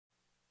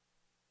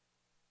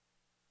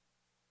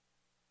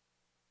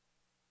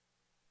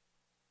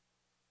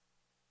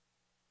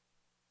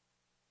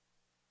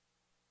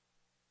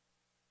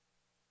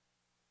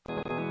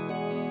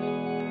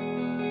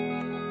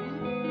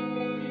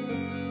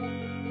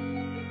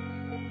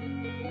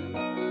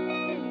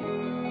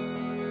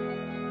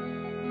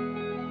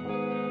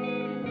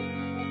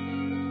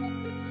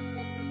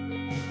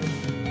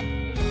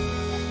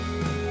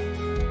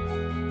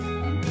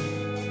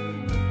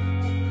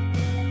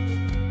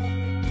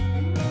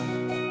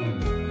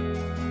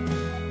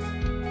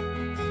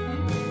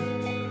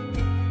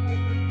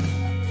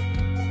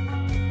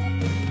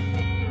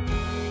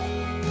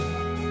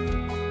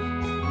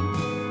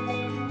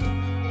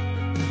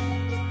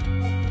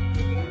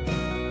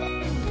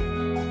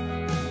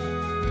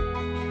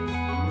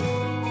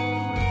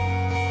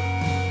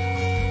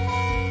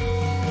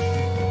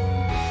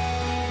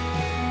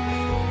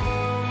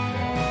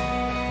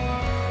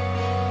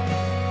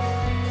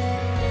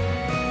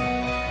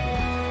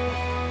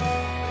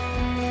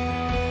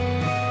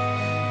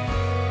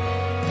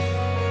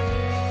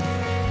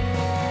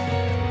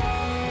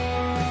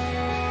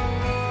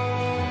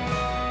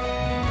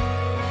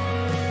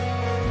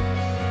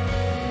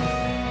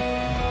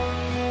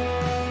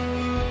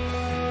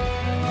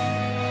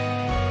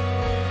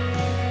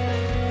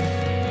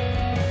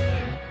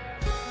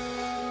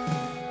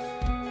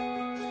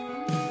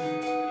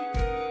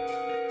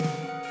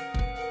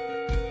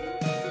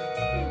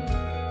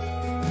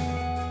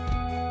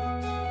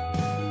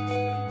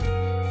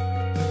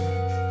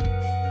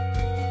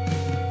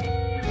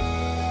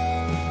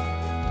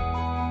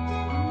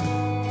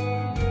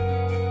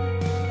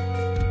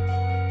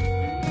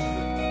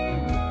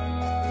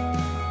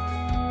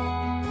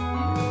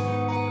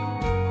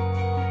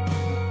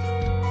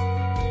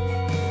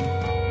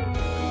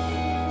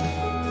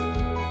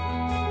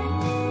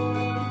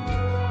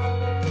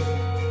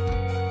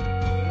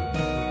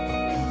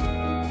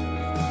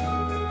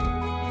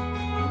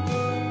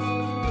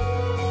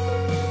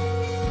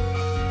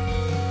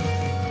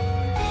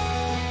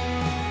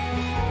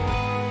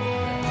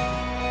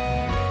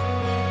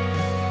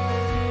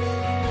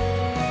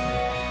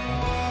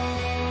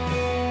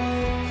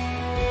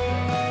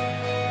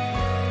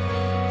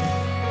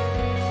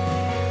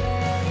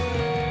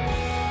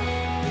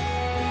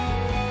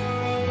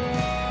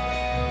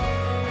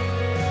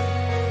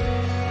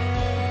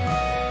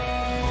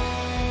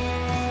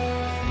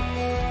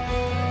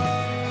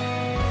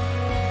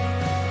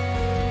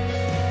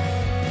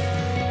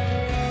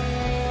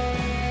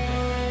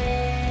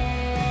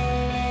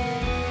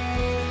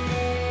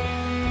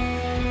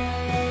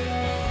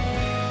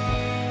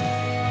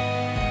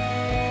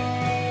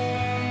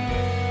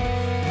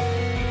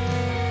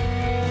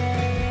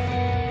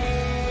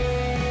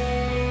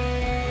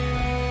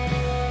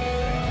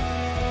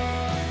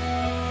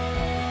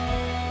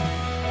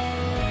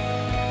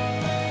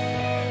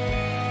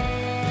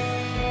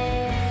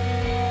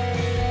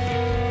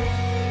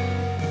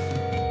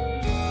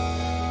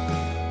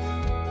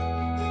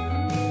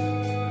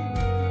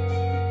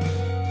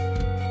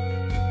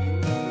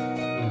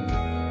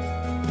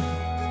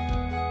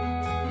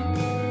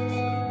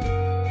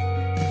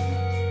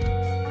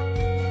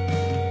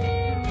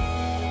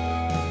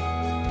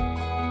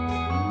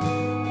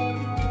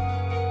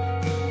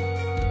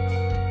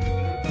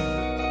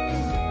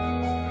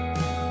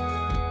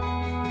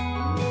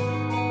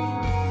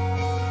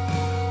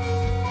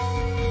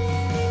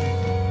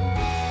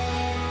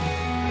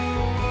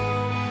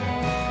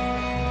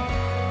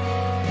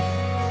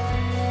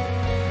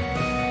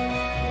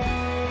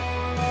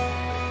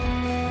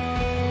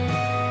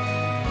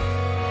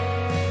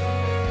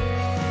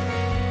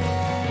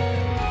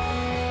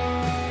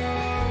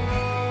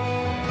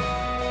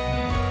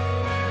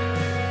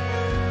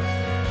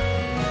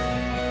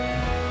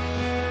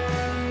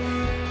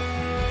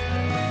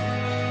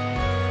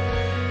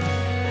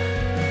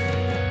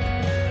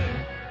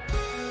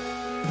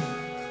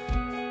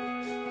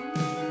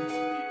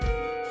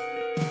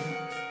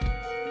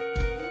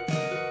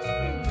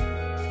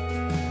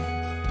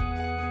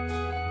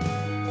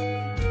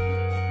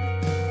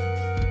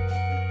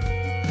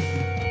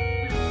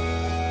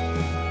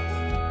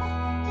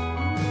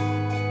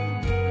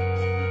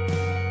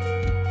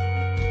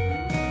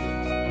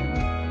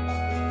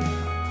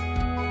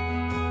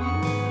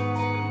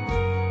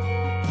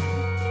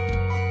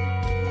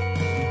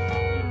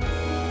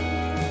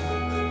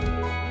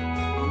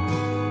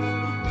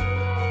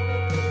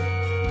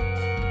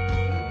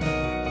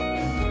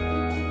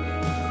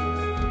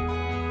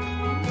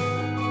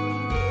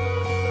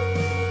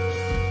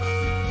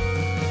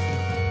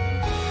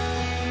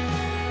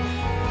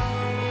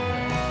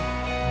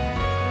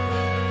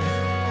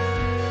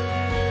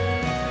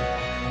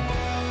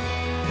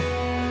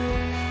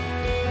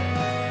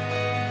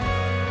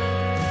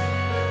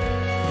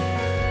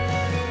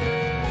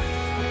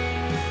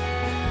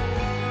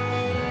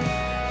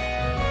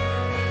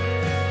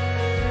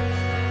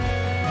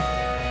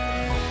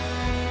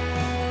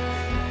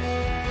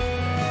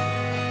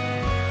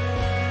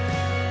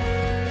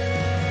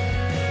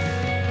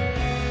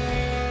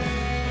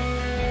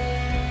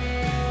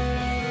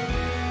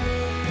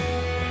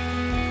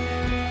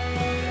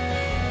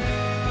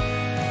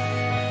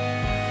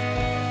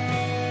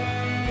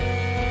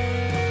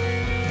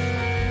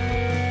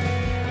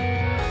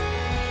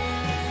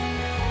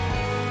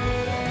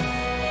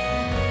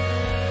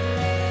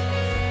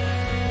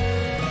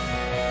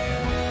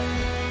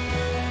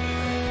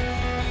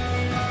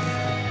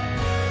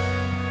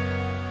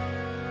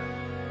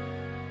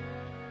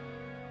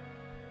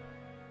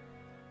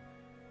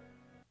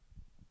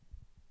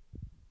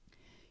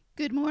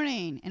Good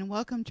morning and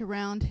welcome to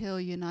Round Hill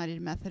United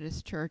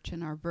Methodist Church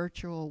and our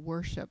virtual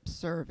worship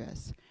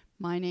service.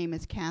 My name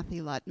is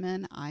Kathy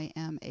Lutman. I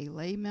am a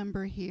lay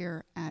member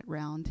here at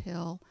Round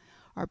Hill.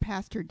 Our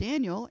pastor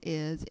Daniel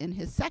is in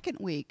his second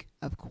week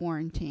of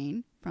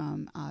quarantine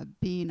from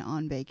being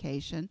on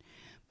vacation.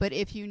 But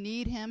if you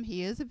need him,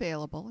 he is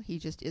available. He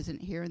just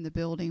isn't here in the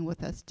building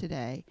with us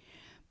today.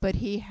 But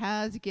he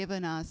has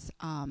given us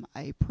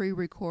a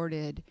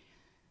pre-recorded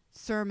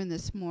sermon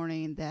this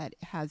morning that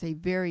has a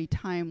very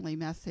timely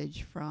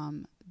message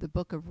from the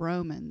book of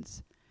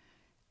Romans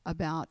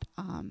about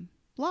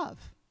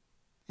love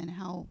and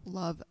how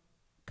love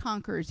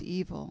conquers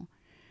evil.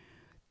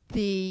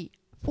 The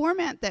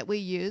format that we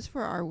use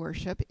for our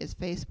worship is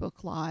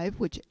Facebook Live,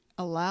 which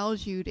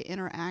allows you to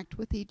interact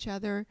with each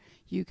other.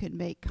 You can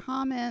make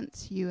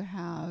comments. You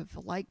have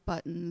like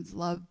buttons,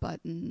 love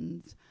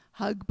buttons,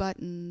 hug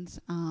buttons.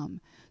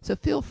 So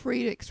feel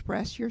free to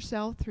express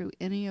yourself through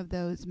any of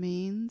those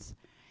means.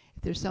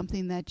 If there's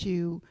something that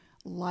you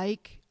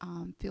like,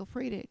 feel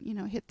free to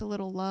hit the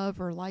little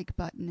love or like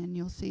button, and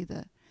you'll see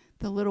the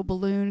little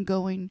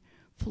balloon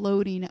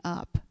floating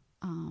up.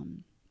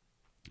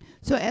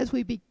 So as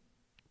we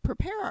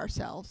prepare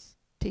ourselves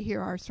to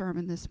hear our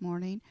sermon this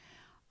morning,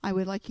 I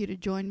would like you to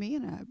join me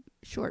in a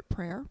short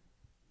prayer.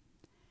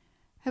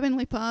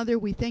 Heavenly Father,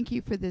 we thank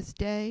you for this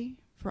day,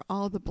 for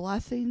all the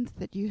blessings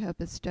that you have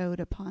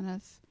bestowed upon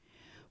us.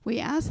 We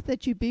ask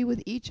that you be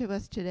with each of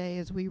us today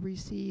as we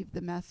receive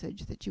the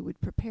message, that you would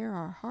prepare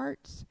our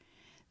hearts,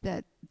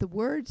 that the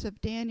words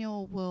of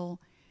Daniel will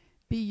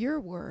be your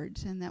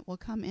words and that will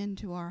come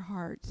into our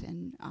hearts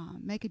and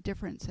make a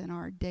difference in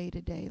our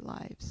day-to-day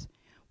lives.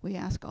 We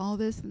ask all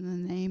this in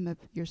the name of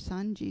your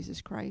Son,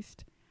 Jesus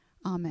Christ.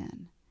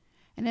 Amen.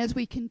 And as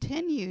we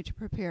continue to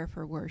prepare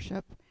for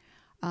worship,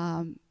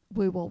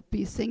 we will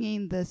be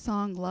singing the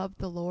song, Love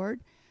the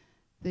Lord.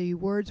 The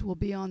words will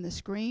be on the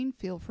screen.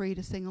 Feel free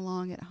to sing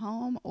along at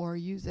home or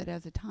use it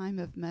as a time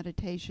of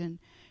meditation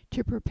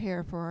to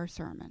prepare for our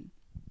sermon.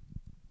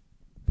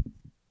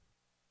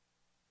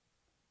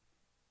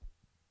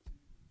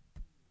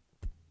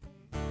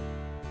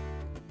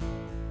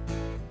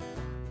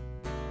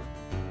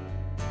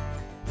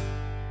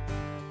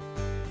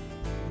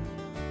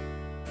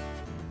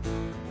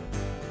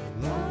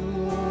 Love the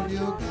Lord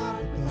your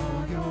God with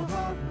all your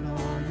heart and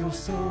all your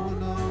soul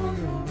and all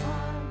your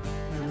mind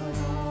and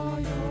with all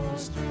your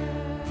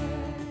strength.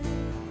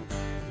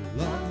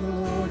 Love the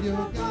Lord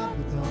your God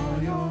with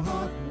all your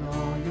heart and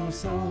all your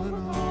soul and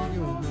all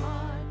your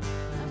mind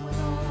and with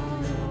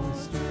all your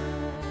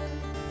strength.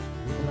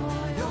 With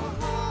all your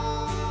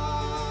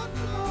heart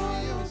and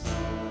all your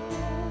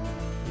soul,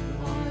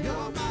 with all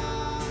your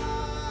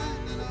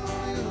mind and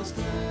all your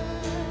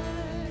strength.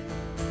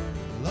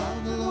 Love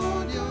the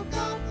Lord your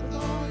God with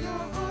all your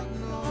heart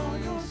and all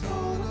your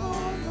soul and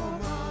all your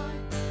mind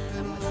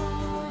and with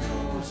all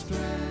your strength.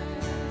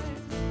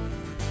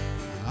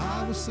 I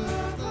will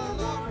serve the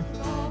Lord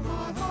with all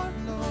my heart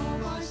and all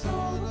my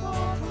soul and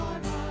all my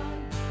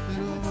mind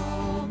and with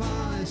all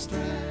my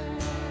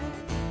strength.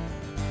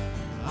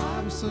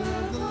 I will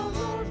serve the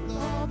Lord with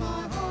all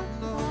my heart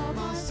and all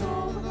my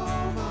soul and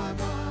all my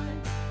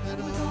mind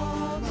and with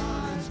all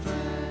my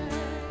strength.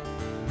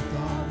 With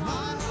all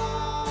my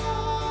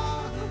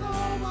heart and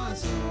all my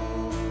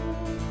soul,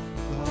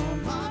 with all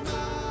my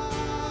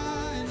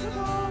mind and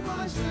all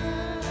my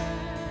strength.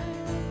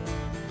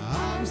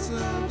 I will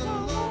serve the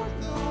Lord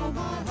with all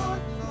my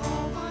heart and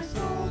all my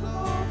soul and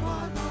all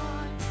my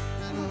mind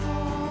and with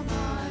all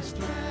my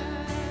strength.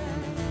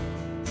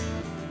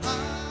 I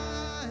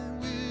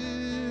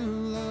will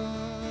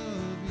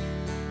love you.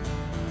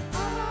 I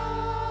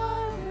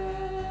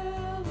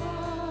will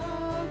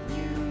love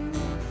you.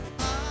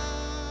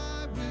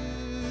 I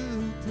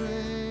will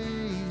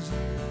praise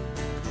you.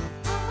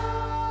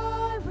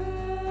 I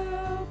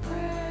will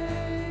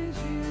praise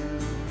you.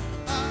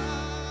 I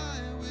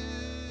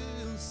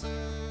will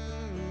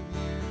serve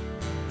you.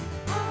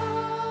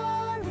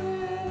 I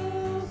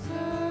will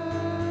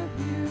serve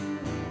you.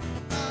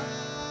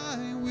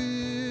 I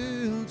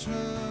will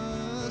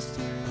trust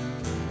you.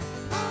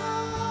 I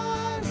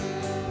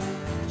will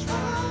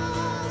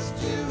trust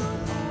you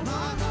with all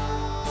my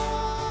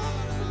heart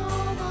and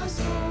all my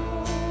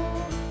soul,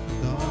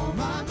 with all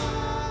my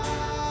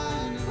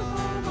mind and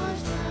all my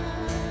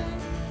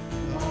strength,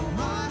 with all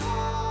my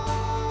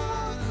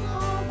heart and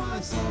all my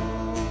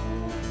soul,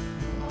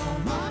 with all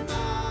my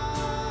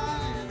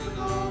mind and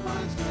all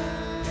my strength.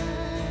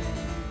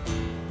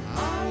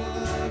 I will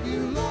love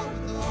you, Lord,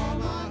 with all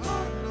my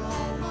heart and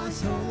all my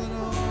soul and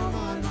all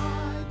my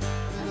mind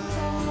and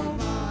all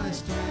my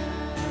strength.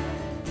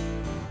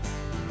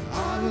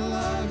 I will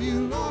love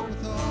you, Lord,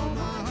 with all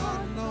my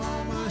heart and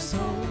all my soul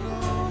and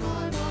all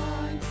my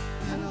mind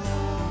and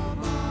all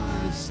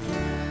my strength.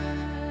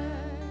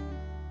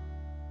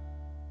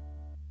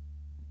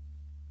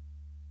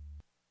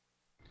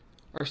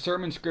 Our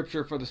sermon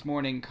scripture for this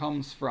morning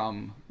comes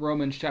from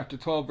Romans chapter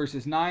 12,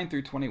 verses 9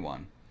 through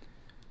 21.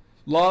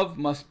 Love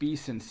must be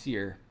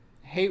sincere.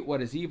 Hate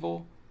what is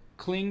evil.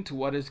 Cling to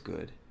what is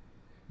good.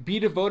 Be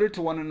devoted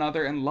to one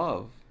another in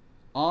love.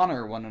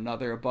 Honor one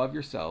another above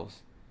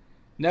yourselves.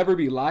 Never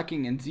be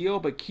lacking in zeal,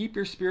 but keep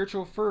your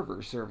spiritual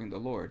fervor serving the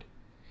Lord.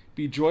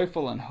 Be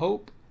joyful in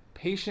hope,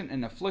 patient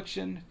in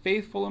affliction,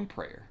 faithful in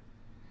prayer.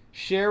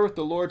 Share with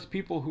the Lord's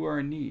people who are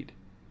in need.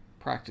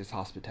 Practice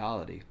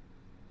hospitality.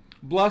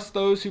 Bless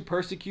those who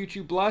persecute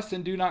you. Bless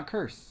and do not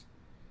curse.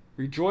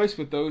 Rejoice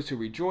with those who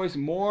rejoice.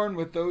 Mourn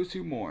with those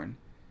who mourn.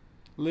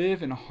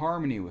 Live in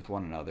harmony with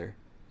one another.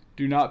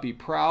 Do not be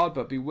proud,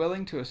 but be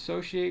willing to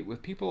associate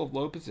with people of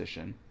low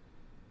position.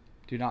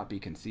 Do not be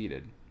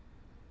conceited.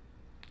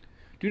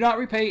 Do not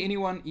repay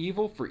anyone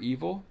evil for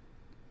evil.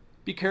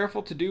 Be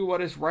careful to do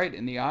what is right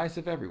in the eyes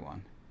of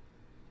everyone.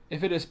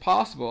 If it is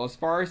possible, as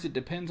far as it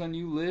depends on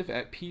you, live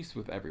at peace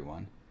with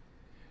everyone.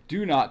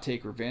 Do not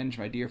take revenge,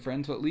 my dear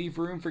friends, but leave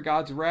room for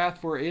God's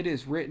wrath, for it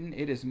is written,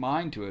 "It is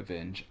mine to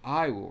avenge.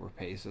 I will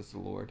repay," says the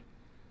Lord.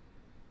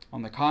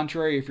 On the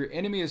contrary, if your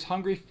enemy is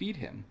hungry, feed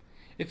him.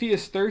 If he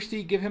is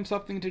thirsty, give him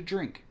something to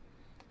drink.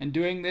 In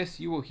doing this,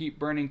 you will heap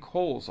burning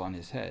coals on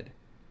his head.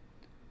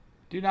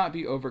 Do not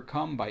be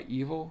overcome by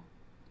evil,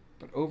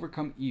 but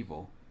overcome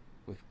evil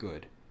with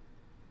good.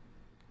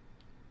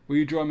 Will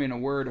you join me in a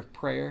word of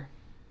prayer?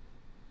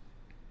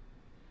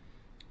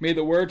 May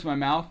the words of my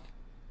mouth,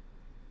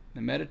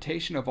 the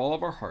meditation of all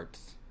of our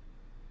hearts,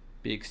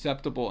 be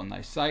acceptable in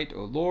thy sight,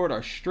 O Lord,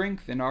 our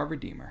strength and our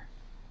Redeemer.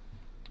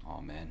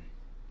 Amen.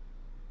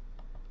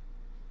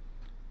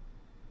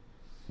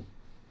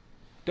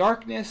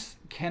 Darkness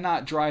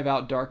cannot drive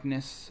out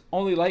darkness.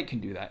 Only light can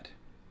do that.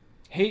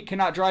 Hate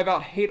cannot drive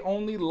out hate.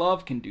 Only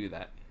love can do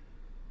that.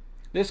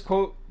 This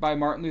quote by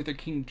Martin Luther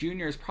King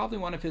Jr. is probably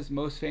one of his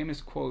most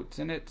famous quotes,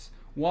 and it's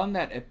one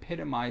that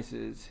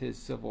epitomizes his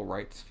civil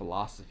rights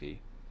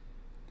philosophy.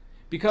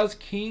 Because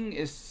King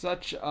is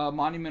such a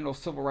monumental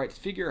civil rights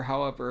figure,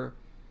 however,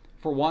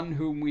 for one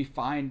whom we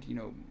find,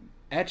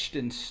 etched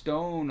in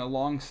stone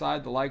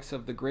alongside the likes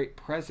of the great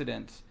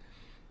presidents,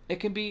 it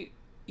can be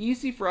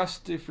easy for us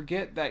to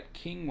forget that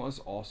King was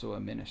also a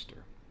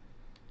minister.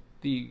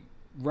 The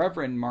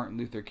Reverend Martin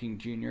Luther King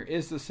Jr.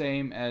 is the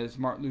same as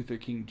Martin Luther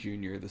King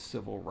Jr., the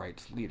civil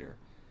rights leader.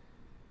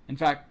 In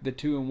fact, the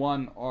two in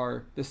one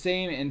are the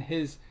same in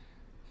his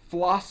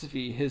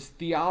philosophy, his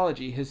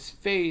theology, his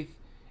faith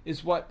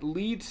is what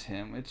leads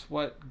him. It's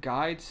what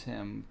guides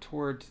him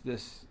towards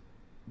this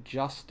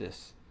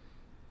justice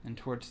and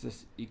towards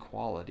this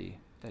equality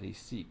that he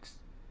seeks.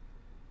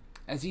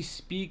 As he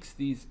speaks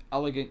these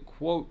elegant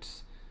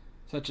quotes,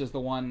 such as the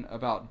one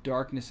about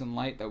darkness and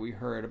light that we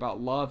heard, about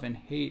love and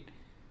hate,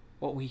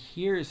 what we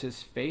hear is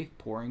his faith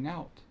pouring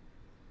out.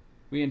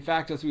 We, in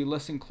fact, as we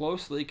listen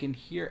closely, can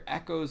hear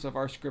echoes of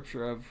our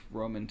scripture of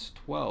Romans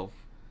 12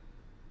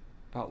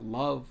 about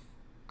love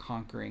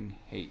conquering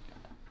hate.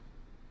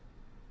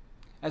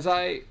 As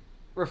I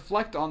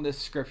reflect on this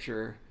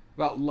scripture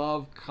about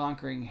love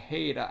conquering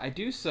hate, I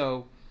do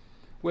so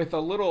with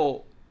a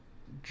little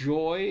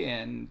joy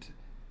and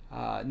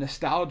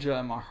nostalgia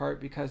in my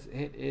heart, because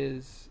it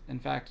is, in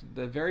fact,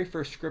 the very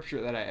first scripture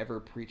that I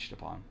ever preached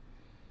upon.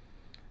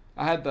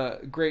 I had the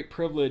great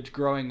privilege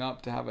growing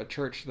up to have a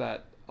church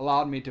that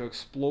allowed me to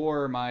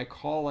explore my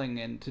calling,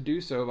 and to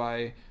do so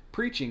by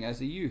preaching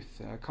as a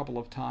youth a couple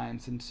of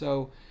times. And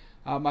so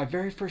my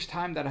very first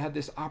time that I had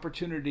this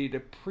opportunity to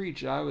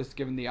preach, I was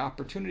given the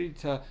opportunity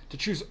to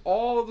choose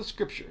all of the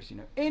scriptures.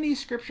 Any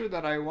scripture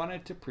that I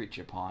wanted to preach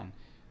upon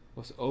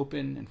was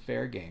open and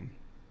fair game.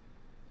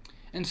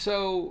 And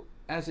so,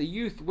 as a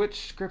youth,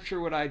 which scripture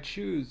would I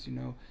choose?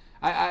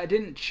 I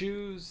didn't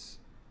choose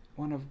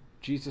one of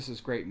Jesus'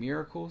 great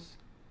miracles.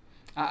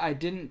 I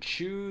didn't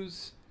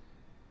choose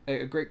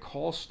a great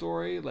call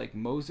story like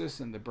Moses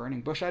and the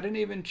burning bush. I didn't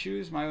even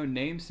choose my own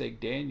namesake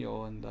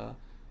Daniel and the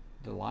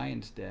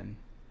lion's den.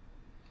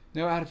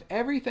 No, out of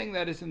everything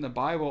that is in the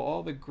Bible,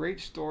 all the great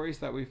stories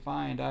that we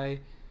find, I,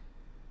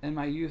 in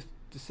my youth,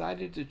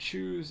 decided to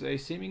choose a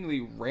seemingly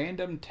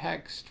random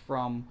text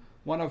from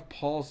one of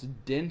Paul's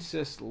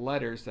densest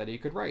letters that he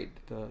could write,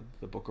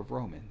 the book of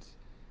Romans.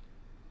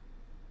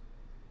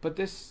 But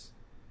this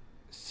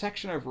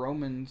section of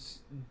Romans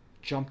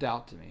jumped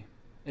out to me.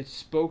 It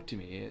spoke to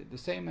me, the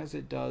same as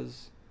it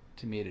does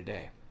to me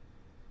today.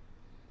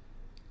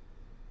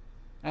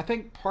 I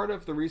think part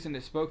of the reason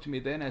it spoke to me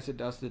then as it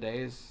does today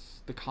is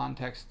the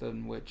context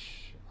in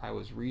which I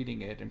was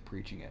reading it and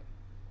preaching it.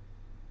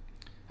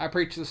 I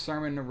preached this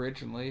sermon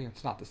originally,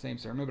 it's not the same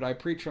sermon, but I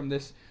preached from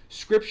this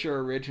scripture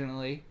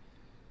originally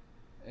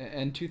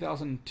in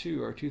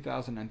 2002 or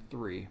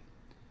 2003,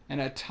 in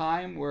a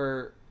time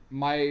where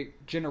my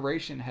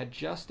generation had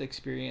just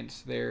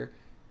experienced their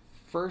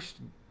first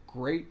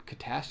great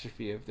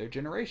catastrophe of their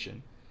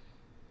generation.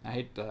 I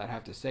hate that I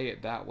have to say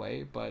it that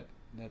way, but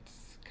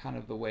that's kind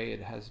of the way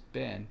it has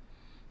been.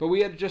 But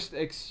we had just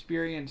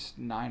experienced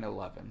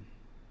 9/11,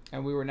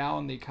 and we were now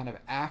in the kind of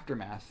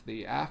aftermath,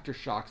 the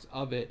aftershocks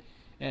of it,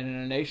 and in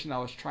a nation that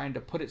was trying to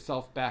put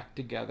itself back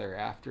together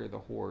after the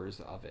horrors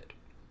of it.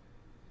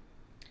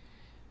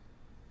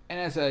 And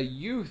as a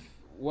youth,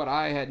 what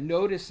I had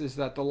noticed is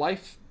that the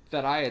life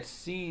that I had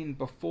seen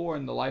before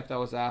and the life that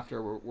was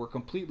after were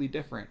completely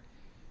different.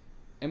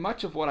 And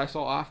much of what I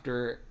saw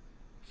after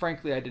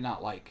frankly, I did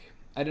not like.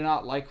 I did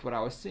not like what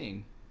I was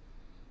seeing.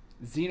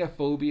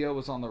 Xenophobia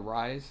was on the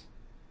rise,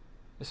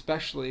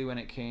 especially when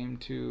it came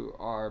to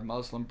our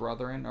Muslim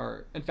brethren,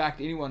 or in fact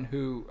anyone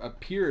who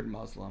appeared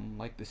Muslim,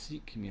 like the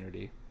Sikh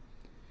community.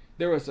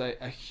 There was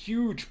a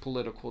huge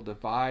political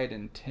divide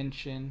and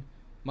tension,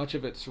 much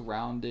of it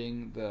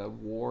surrounding the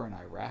war in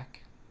Iraq.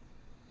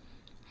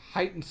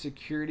 Heightened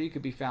security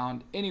could be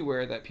found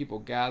anywhere that people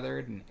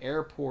gathered, in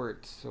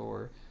airports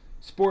or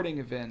sporting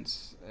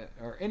events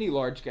or any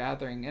large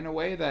gathering, in a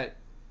way that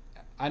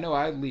I know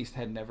I at least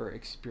had never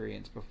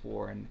experienced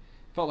before, and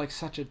felt like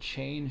such a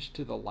change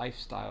to the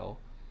lifestyle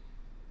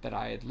that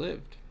I had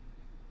lived.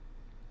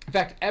 In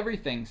fact,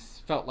 everything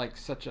felt like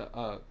such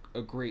a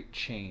great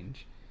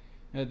change.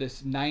 You know,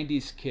 this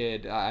 90s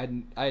kid, I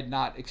had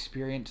not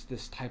experienced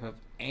this type of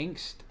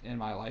angst in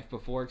my life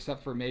before,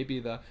 except for maybe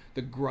the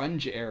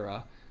grunge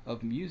era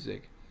of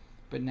music.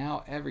 But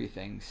now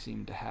everything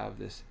seemed to have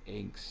this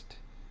angst,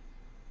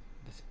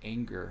 this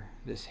anger,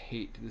 this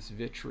hate, this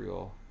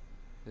vitriol,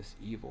 this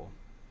evil.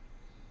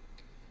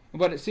 And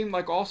what it seemed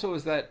like also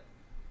is that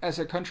as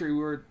a country we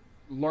were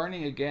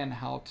learning again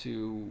how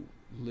to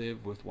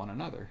live with one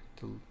another.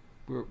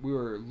 We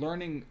were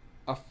learning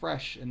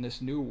afresh in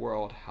this new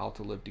world how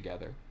to live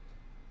together.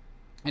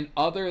 And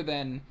other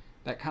than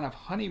that kind of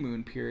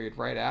honeymoon period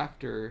right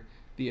after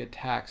the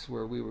attacks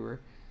where we were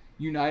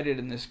united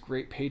in this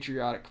great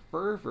patriotic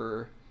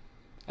fervor,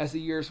 as the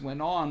years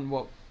went on,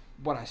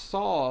 what I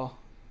saw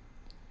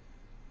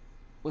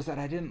was that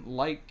I didn't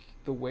like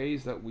the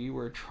ways that we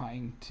were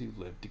trying to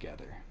live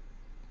together.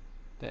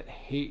 That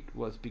hate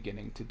was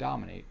beginning to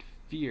dominate.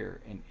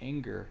 Fear and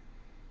anger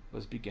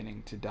was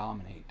beginning to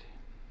dominate.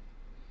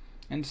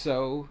 And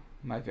so,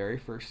 my very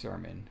first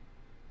sermon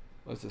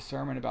was a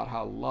sermon about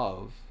how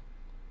love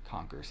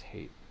conquers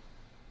hate.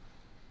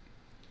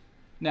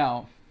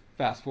 Now,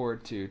 fast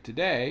forward to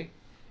today,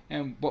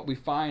 and what we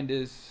find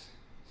is,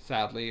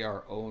 sadly,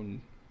 our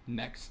own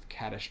next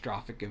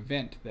catastrophic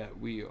event that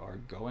we are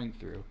going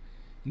through.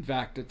 In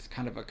fact, it's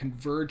kind of a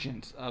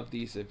convergence of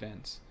these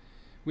events.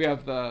 We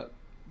have the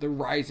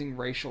rising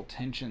racial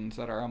tensions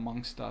that are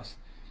amongst us.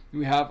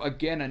 We have,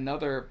 again,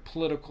 another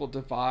political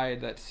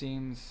divide that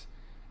seems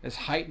as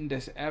heightened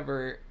as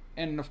ever.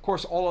 And of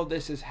course, all of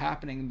this is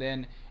happening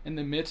then in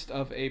the midst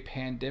of a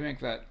pandemic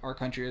that our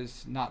country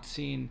has not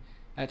seen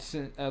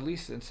at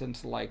least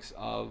since the likes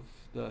of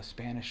the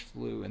Spanish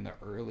flu in the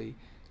early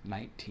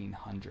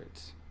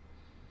 1900s.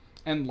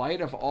 In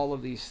light of all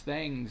of these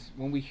things,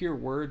 when we hear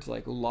words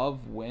like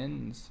love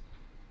wins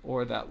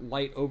or that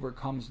light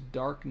overcomes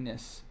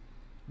darkness,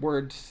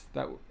 words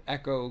that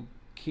echo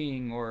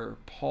King or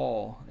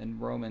Paul in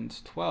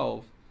Romans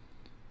 12,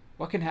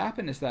 what can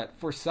happen is that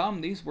for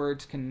some, these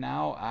words can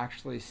now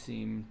actually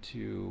seem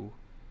to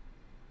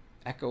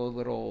echo a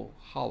little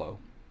hollow.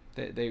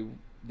 They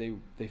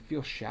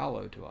feel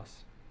shallow to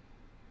us.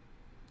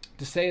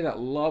 To say that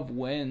love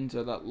wins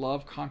or that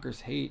love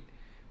conquers hate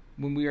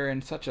when we are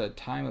in such a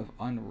time of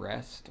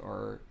unrest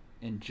or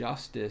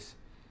injustice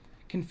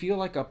can feel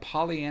like a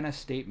Pollyanna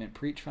statement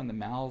preached from the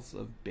mouths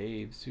of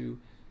babes who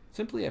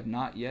simply have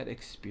not yet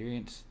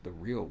experienced the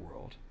real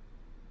world,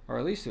 or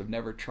at least have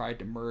never tried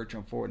to merge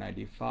on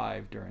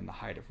 495 during the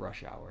height of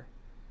rush hour.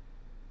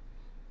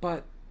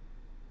 But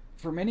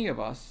for many of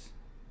us,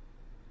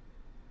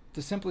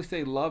 to simply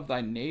say love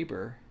thy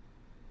neighbor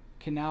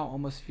can now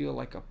almost feel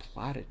like a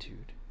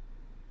platitude.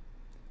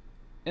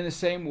 In the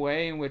same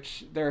way in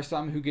which there are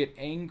some who get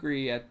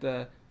angry at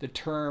the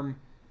term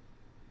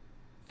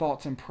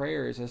thoughts and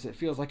prayers, as it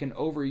feels like an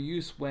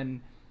overuse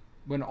when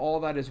all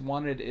that is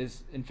wanted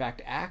is in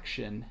fact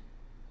action,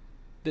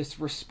 this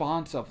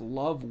response of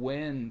love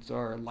wins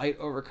or light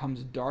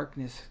overcomes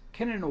darkness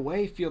can in a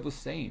way feel the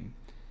same.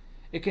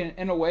 It can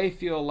in a way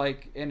feel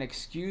like an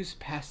excused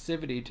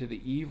passivity to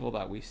the evil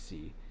that we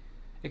see.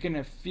 It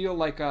can feel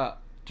like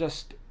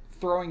just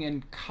throwing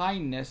in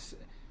kindness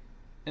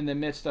in the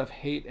midst of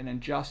hate and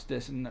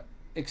injustice and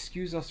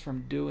excuse us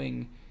from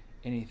doing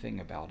anything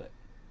about it.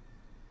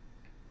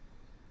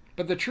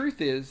 But the truth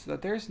is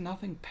that there's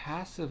nothing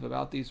passive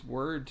about these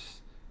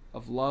words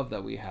of love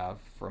that we have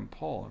from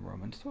Paul in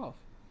Romans 12.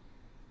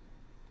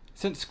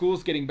 Since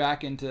school's getting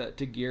back into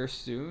gear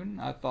soon,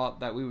 I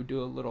thought that we would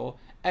do a little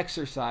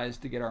exercise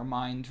to get our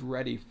minds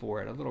ready for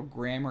it, a little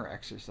grammar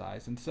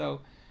exercise. And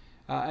so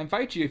I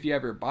invite you, if you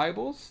have your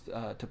Bibles,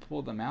 to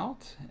pull them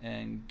out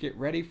and get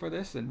ready for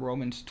this in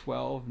Romans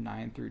 12,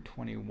 9 through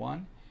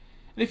 21.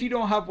 And if you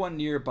don't have one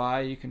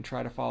nearby, you can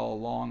try to follow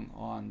along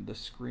on the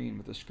screen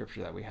with the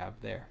scripture that we have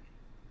there.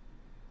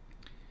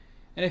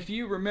 And if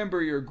you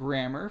remember your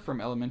grammar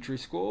from elementary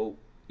school,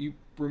 you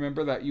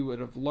remember that you would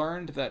have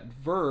learned that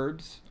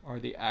verbs are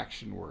the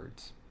action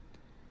words.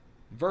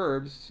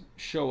 Verbs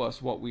show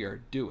us what we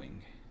are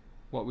doing,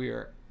 what we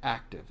are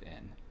active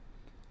in.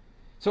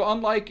 So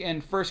unlike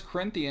in 1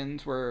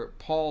 Corinthians, where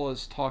Paul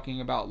is talking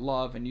about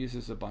love and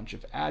uses a bunch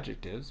of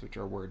adjectives, which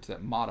are words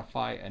that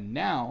modify a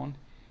noun,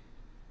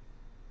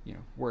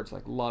 words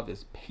like love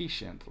is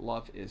patient,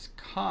 love is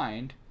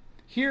kind.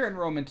 Here in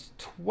Romans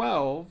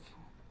 12,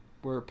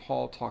 where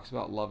Paul talks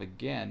about love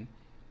again,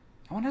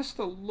 I want us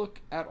to look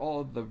at all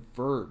of the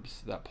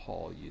verbs that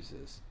Paul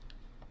uses,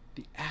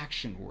 the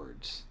action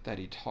words that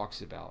he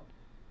talks about,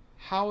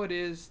 how it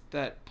is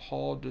that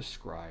Paul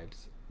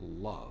describes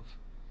love.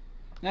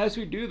 Now, as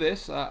we do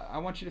this, I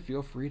want you to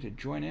feel free to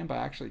join in by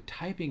actually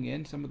typing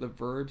in some of the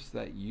verbs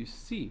that you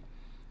see.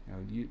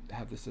 You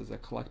have this as a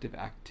collective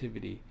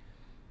activity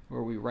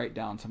where we write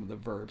down some of the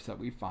verbs that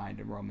we find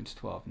in Romans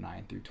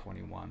 12:9 through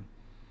 21.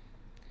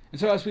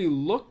 And so as we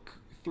look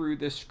through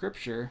this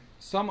scripture,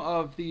 some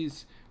of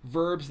these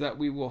verbs that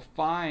we will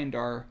find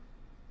are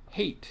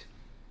hate,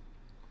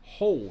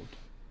 hold,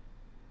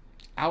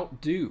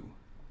 outdo,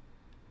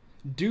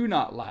 do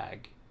not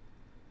lag,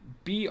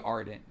 be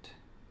ardent,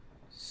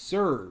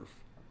 serve,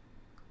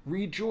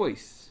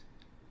 rejoice,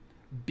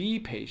 be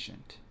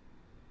patient,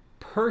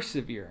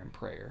 persevere in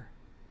prayer,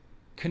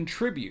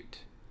 contribute,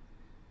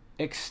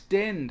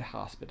 extend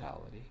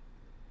hospitality,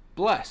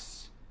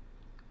 bless,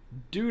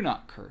 do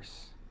not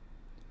curse,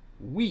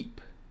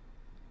 weep,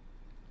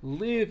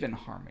 live in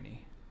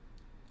harmony,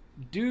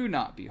 do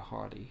not be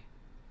haughty,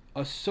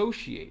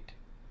 associate,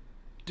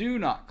 do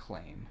not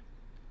claim,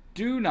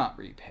 do not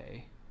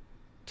repay,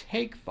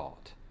 take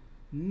thought,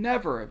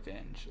 never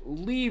avenge,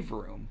 leave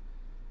room,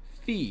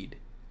 feed,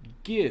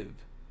 give,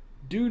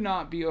 do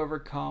not be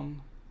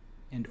overcome,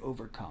 and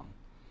overcome.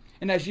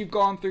 And as you've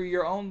gone through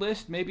your own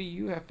list, maybe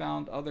you have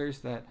found others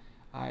that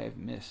I have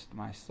missed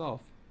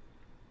myself.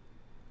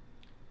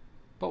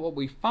 But what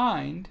we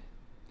find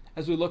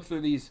as we look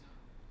through these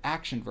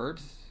action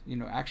verbs,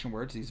 action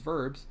words, these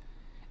verbs,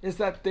 is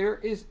that there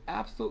is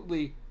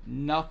absolutely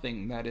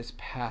nothing that is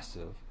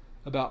passive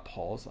about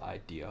Paul's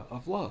idea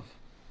of love.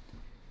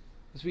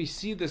 As we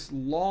see this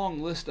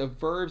long list of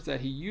verbs that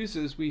he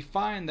uses, we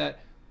find that,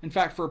 in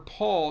fact, for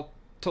Paul,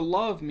 to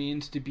love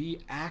means to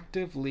be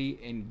actively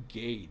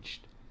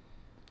engaged.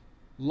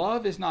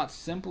 Love is not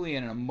simply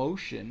an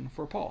emotion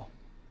for Paul,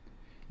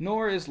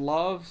 nor is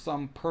love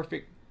some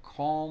perfect,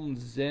 calm,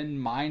 zen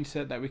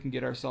mindset that we can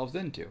get ourselves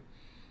into.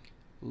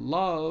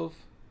 Love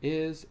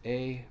is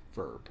a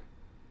verb.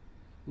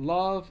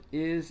 Love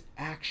is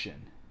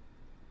action.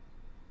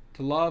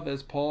 To love,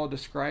 as Paul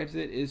describes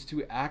it, is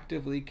to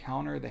actively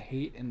counter the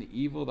hate and the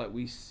evil that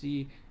we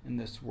see in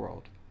this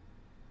world.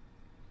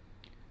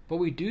 But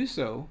we do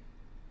so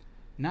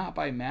not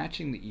by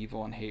matching the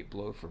evil and hate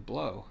blow for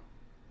blow,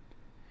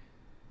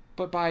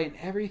 but by, in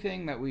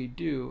everything that we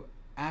do,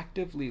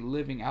 actively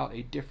living out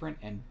a different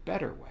and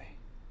better way.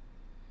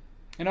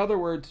 In other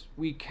words,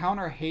 we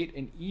counter hate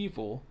and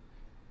evil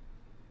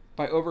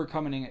by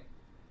overcoming it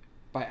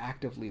by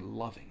actively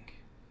loving.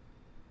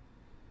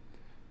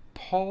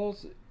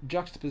 Paul's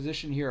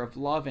juxtaposition here of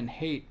love and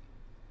hate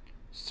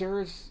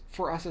serves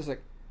for us as a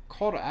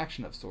call to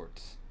action of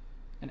sorts,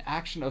 an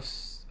action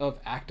of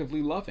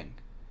actively loving.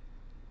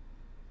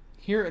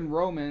 Here in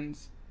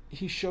Romans,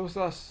 he shows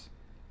us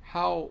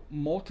how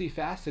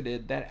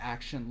multifaceted that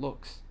action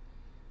looks.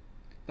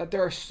 That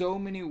there are so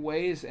many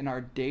ways in our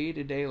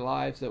day-to-day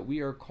lives that we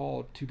are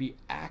called to be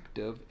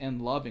active in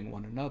loving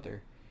one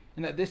another,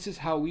 and that this is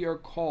how we are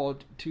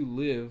called to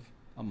live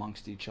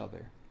amongst each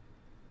other.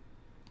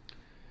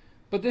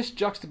 But this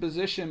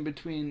juxtaposition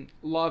between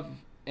love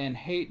and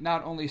hate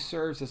not only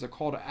serves as a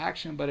call to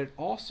action, but it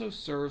also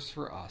serves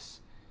for us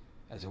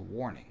as a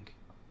warning.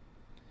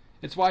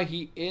 It's why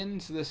he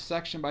ends this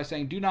section by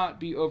saying, "Do not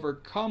be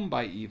overcome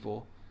by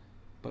evil,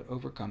 but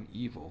overcome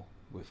evil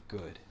with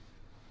good."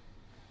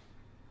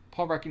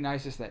 Paul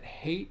recognizes that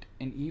hate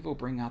and evil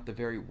bring out the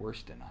very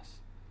worst in us.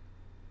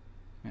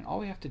 All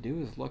we have to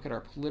do is look at our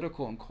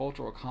political and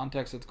cultural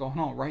context that's going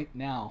on right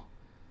now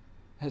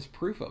as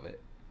proof of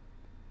it.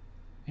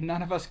 And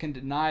none of us can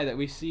deny that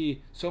we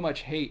see so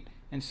much hate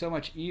and so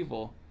much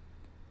evil,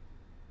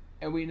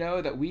 and we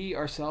know that we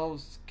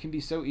ourselves can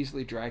be so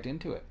easily dragged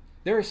into it.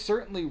 There is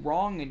certainly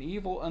wrong and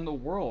evil in the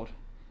world,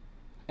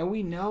 and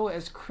we know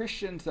as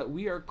Christians that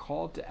we are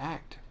called to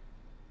act.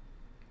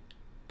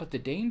 But the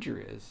danger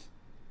is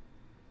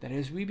that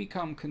as we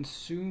become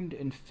consumed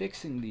in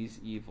fixing these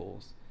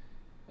evils,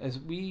 as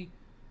we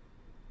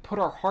put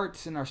our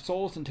hearts and our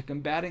souls into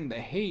combating the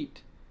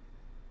hate,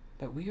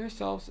 that we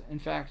ourselves, in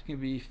fact,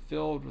 can be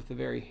filled with the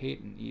very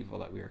hate and evil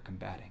that we are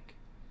combating.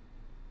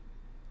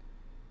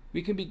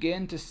 We can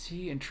begin to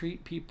see and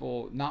treat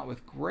people not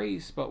with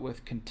grace, but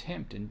with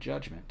contempt and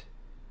judgment.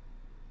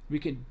 We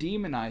can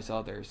demonize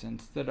others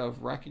instead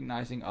of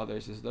recognizing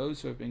others as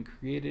those who have been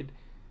created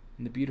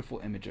in the beautiful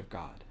image of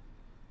God.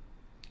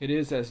 It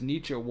is, as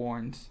Nietzsche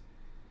warns,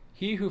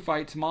 he who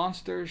fights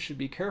monsters should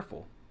be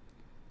careful,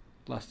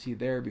 lest he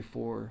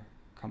therefore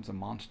becomes a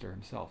monster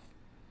himself.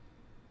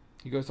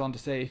 He goes on to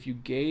say, if you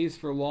gaze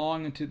for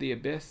long into the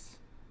abyss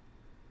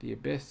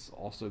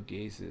also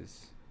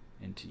gazes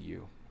into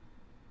you.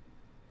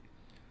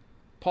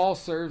 Paul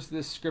serves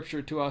this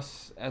scripture to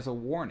us as a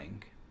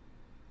warning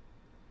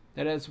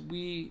that as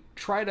we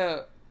try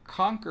to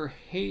conquer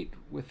hate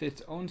with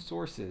its own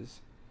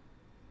sources,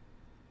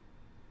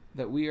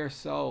 that we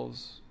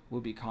ourselves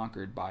will be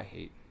conquered by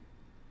hate.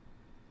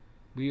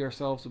 We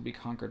ourselves will be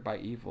conquered by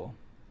evil.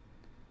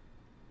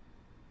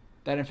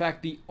 that in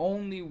fact the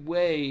only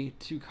way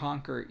to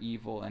conquer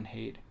evil and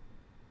hate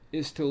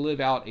is to live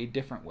out a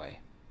different way,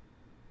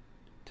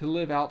 to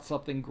live out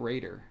something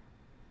greater,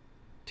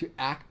 to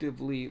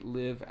actively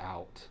live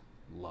out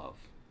love,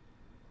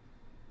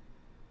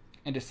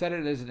 and to set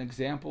it as an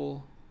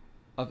example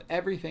of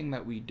everything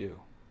that we do.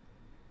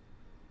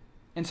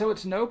 And so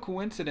it's no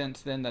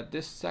coincidence then that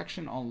this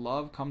section on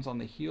love comes on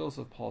the heels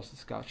of Paul's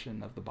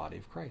discussion of the body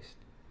of Christ.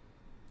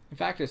 In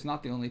fact, it's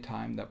not the only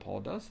time that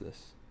Paul does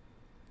this.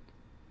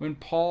 When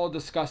Paul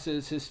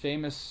discusses his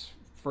famous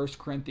 1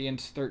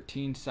 Corinthians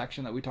 13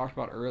 section that we talked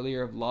about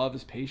earlier of love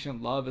is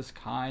patient, love is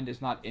kind,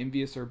 is not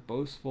envious or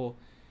boastful,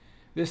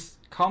 this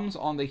comes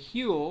on the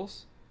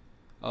heels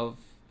of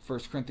 1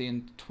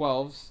 Corinthians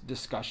 12's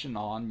discussion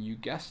on, you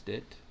guessed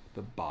it,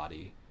 the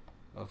body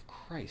of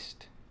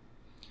Christ.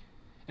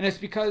 And it's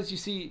because, you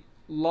see,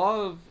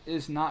 love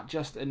is not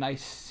just a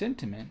nice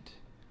sentiment.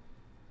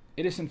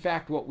 It is in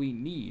fact what we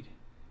need.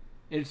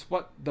 It's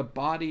what the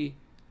body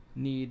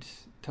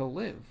needs to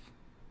live.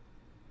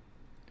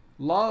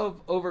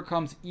 Love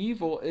overcomes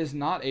evil is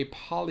not a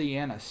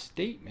Pollyanna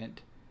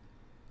statement.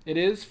 It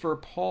is for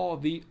Paul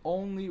the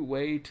only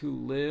way to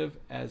live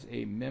as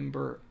a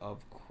member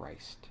of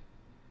Christ.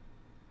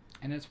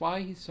 And it's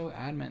why he's so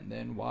adamant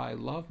then why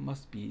love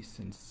must be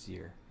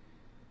sincere.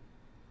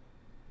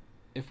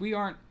 If we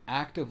aren't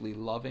actively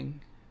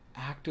loving,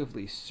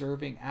 actively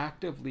serving,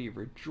 actively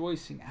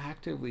rejoicing,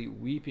 actively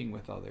weeping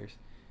with others,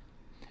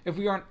 if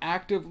we aren't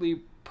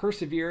actively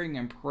persevering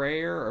in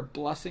prayer or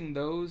blessing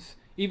those,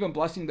 even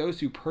blessing those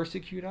who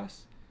persecute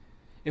us,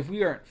 if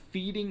we aren't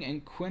feeding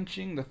and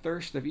quenching the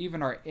thirst of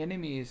even our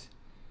enemies,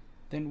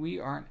 then we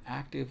aren't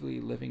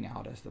actively living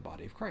out as the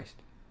body of Christ.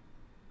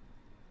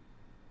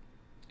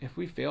 If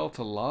we fail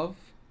to love,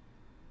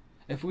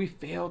 if we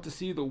fail to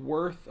see the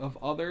worth of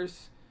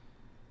others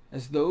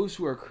as those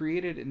who are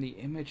created in the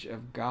image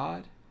of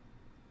God,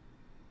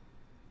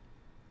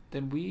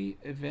 then we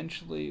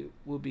eventually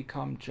will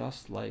become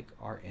just like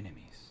our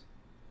enemies.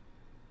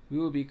 We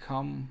will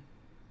become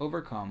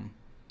overcome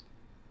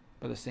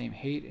by the same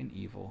hate and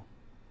evil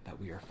that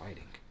we are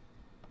fighting.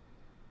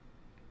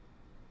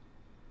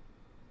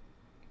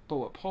 But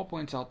what Paul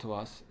points out to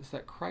us is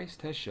that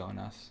Christ has shown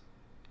us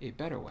a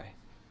better way.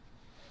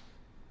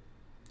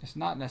 It's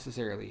not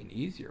necessarily an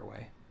easier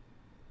way.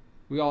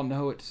 We all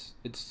know it's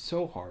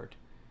so hard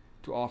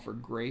to offer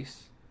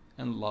grace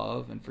and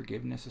love and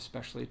forgiveness,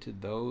 especially to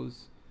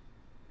those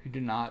who do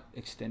not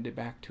extend it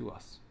back to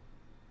us.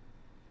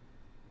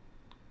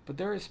 But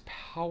there is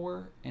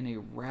power in a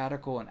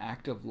radical and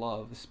active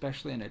love,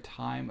 especially in a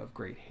time of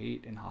great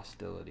hate and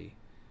hostility.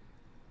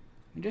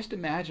 And just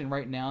imagine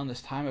right now in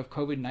this time of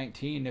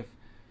COVID-19, if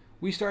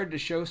we started to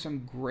show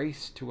some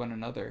grace to one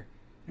another,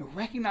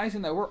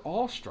 recognizing that we're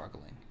all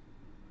struggling.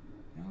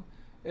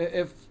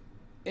 If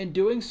in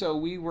doing so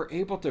we were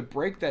able to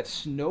break that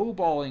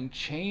snowballing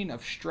chain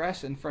of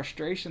stress and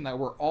frustration that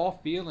we're all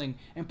feeling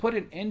and put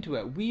an end to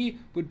it, we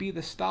would be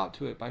the stop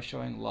to it by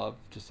showing love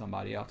to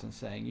somebody else and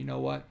saying, you know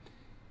what?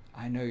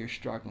 I know you're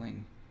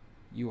struggling.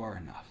 You are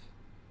enough.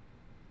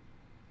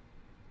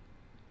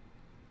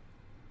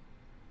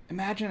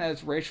 Imagine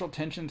as racial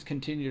tensions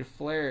continue to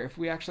flare, if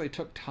we actually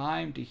took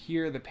time to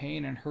hear the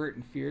pain and hurt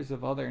and fears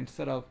of others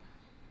instead of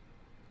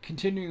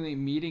continually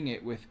meeting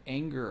it with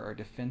anger or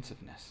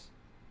defensiveness.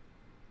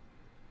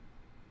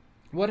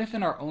 What if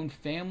in our own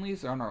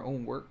families or in our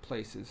own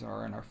workplaces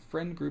or in our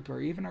friend group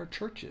or even our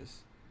churches,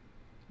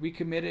 we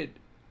committed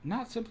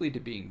not simply to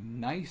being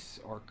nice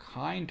or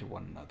kind to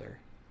one another,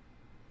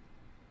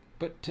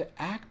 but to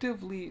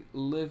actively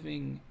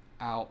living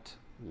out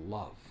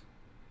love,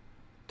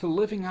 to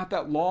living out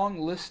that long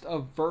list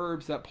of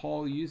verbs that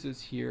Paul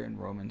uses here in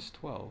Romans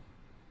 12.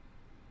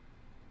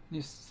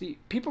 You see,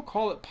 people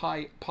call it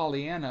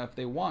Pollyanna if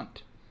they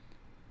want,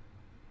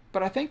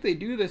 but I think they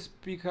do this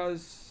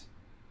because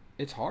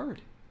it's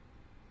hard.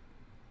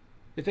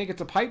 They think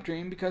it's a pipe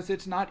dream because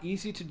it's not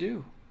easy to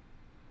do.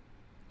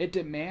 It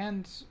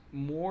demands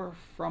more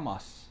from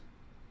us,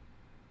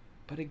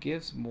 but it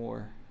gives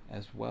more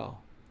as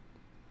well.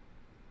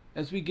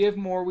 As we give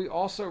more, we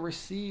also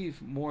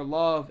receive more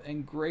love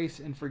and grace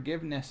and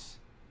forgiveness.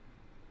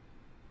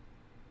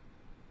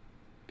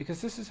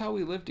 Because this is how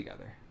we live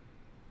together.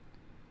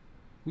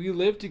 We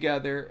live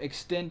together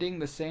extending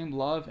the same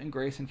love and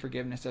grace and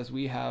forgiveness as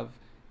we have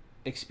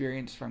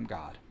experienced from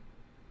God.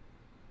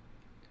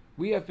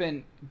 We have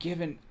been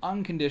given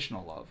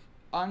unconditional love,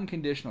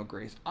 unconditional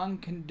grace,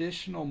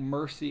 unconditional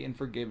mercy and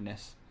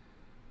forgiveness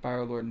by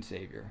our Lord and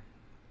Savior.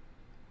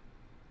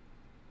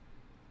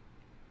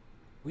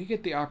 We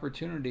get the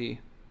opportunity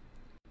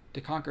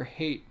to conquer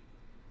hate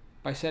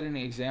by setting an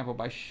example,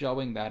 by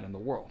showing that in the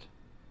world,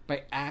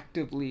 by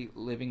actively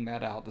living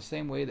that out, the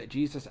same way that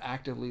Jesus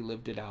actively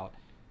lived it out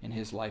in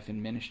his life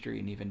and ministry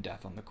and even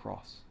death on the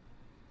cross.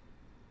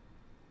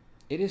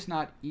 It is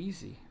not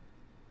easy,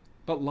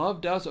 but love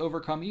does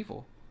overcome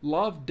evil.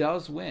 Love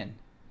does win.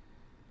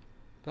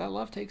 But that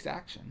love takes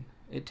action.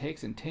 It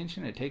takes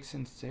intention, it takes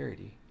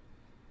sincerity.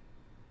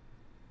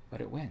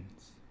 But it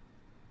wins.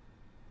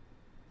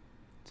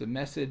 It's a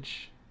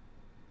message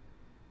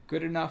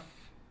Good enough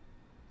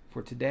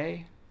for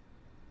today.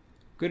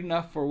 Good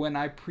enough for when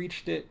I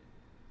preached it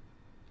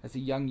as a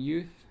young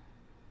youth.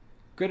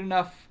 Good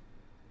enough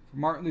for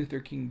Martin Luther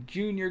King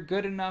Jr.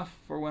 Good enough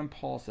for when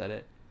Paul said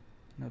it.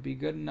 And it'll be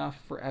good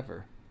enough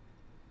forever.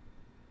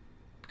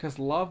 Because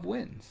love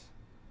wins.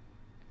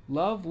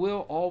 Love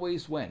will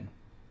always win.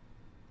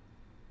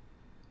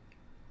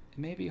 It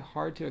may be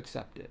hard to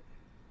accept it,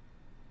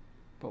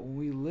 but when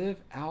we live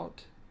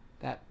out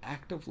that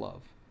act of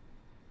love,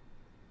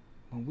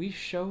 when we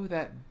show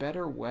that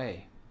better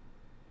way,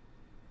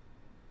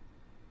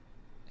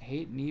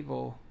 hate and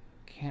evil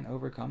can't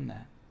overcome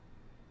that.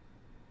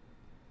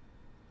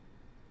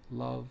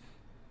 Love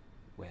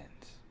wins.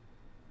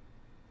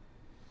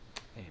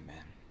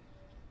 Amen.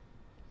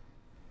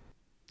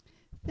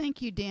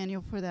 Thank you,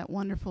 Daniel, for that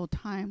wonderful,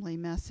 timely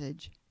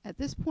message. At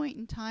this point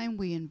in time,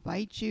 we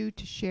invite you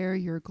to share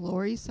your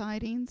glory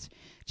sightings.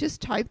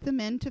 Just type them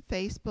into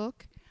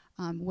Facebook,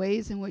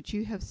 ways in which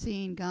you have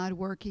seen God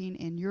working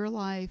in your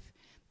life,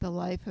 the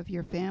life of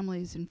your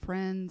families and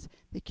friends,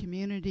 the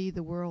community,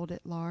 the world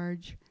at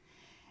large.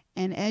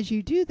 And as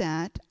you do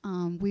that,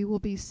 we will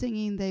be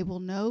singing, "They Will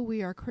Know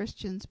We Are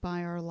Christians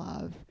by Our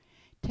Love."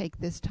 Take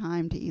this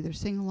time to either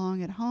sing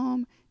along at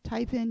home,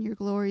 type in your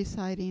glory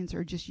sightings,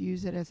 or just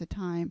use it as a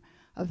time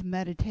of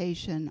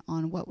meditation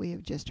on what we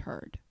have just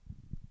heard.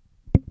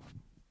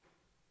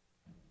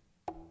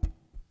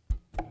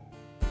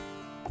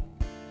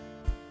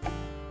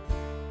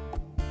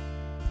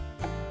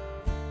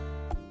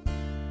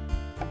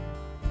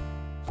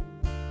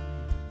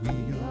 We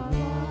are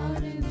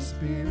one in the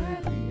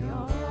Spirit, we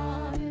are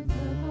one in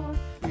the Lord.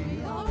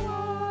 We are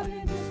one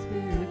in the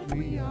Spirit,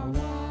 we are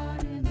one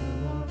in the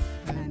Lord.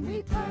 And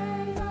we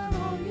pray that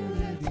all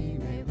unity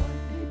may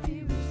one day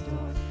be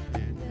restored.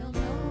 And they'll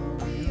know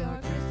we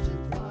are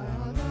Christians by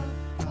our love,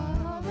 by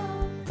our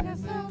love. Yes,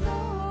 they'll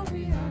know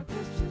we are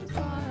Christians by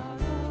our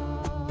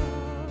love.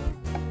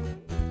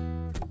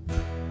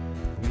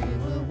 We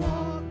will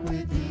walk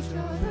with each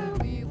other,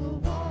 we will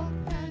walk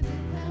hand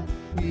in hand.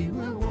 We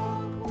will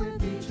walk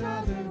with each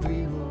other,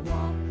 we will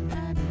walk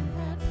hand in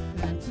hand.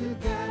 And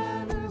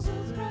together we'll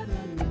spread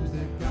the news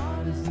that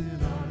God is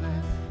in our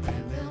land.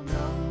 And they'll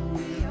know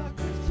we are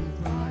Christians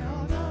by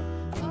our love,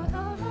 by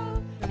our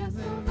love. Yes,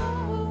 they'll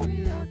know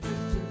we are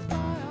Christians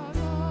by our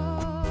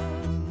love.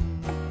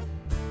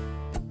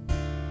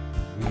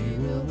 We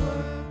will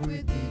work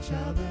with each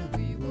other,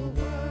 we will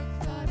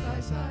work side by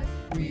side.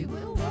 We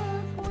will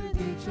work with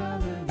each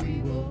other,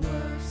 we will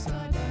work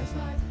side by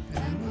side.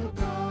 And we'll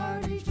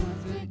guard each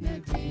one's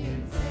dignity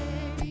and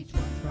save each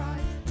one's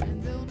pride.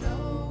 And they'll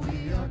know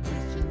we are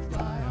Christians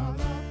by our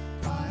love,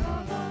 by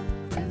our love.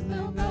 Yes,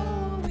 they'll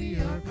know we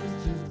are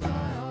Christians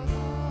by our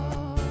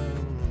love.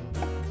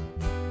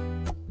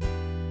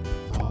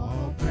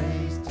 All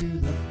praise to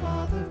the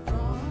Father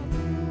from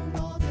whom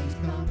all things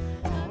come.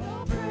 And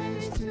all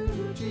praise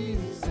to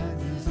Jesus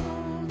and His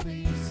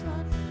only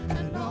Son.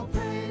 And all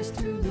praise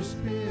to the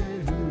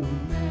Spirit who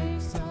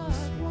makes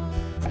us one.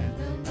 And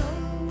they'll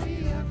know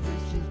we are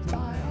Christians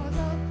by our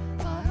love,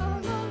 by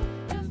our love.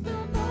 Yes,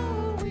 they'll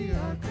know we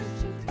are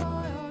Christians by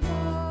our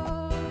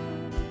love.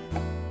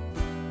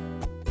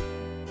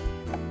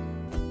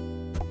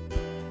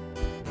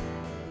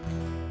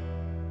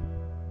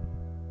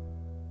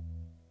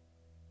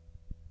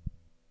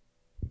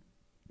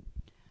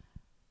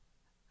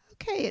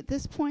 Okay, at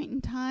this point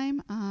in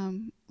time,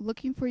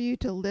 looking for you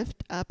to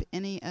lift up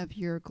any of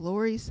your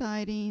glory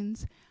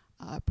sightings,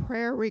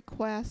 prayer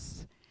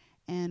requests,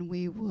 and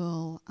we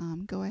will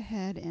go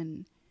ahead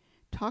and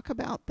talk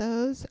about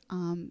those.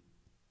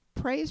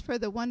 Praise for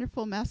the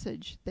wonderful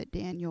message that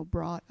Daniel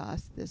brought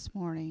us this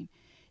morning.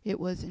 It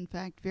was, in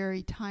fact,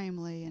 very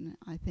timely, and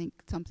I think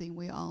something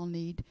we all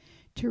need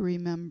to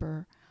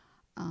remember.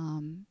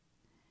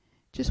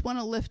 Just want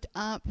to lift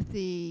up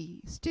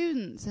the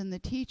students and the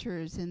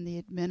teachers and the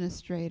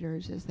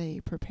administrators as they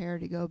prepare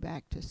to go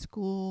back to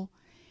school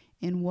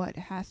in what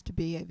has to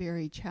be a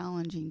very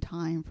challenging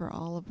time for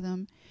all of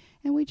them.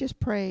 And we just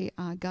pray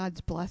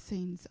God's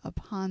blessings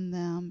upon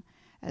them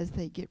as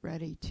they get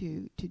ready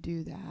to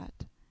do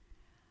that.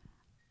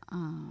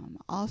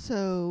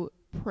 Also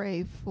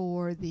pray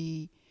for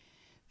the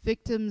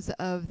victims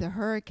of the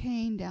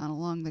hurricane down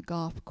along the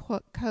Gulf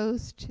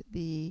Coast,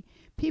 the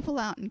people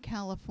out in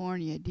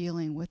California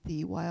dealing with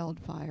the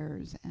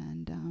wildfires,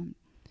 and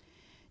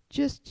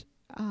just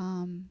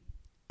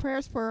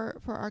prayers for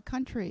our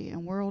country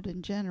and world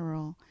in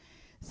general.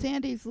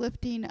 Sandy's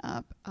lifting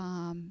up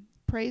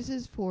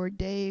praises for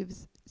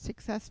Dave's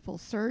successful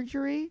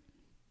surgery.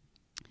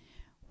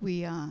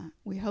 We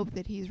hope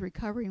that he's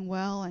recovering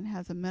well and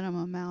has a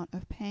minimum amount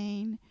of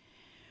pain.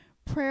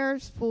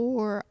 Prayers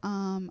for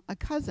a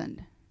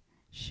cousin,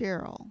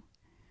 Cheryl.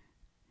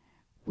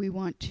 We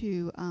want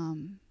to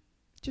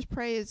just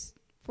pray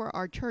for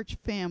our church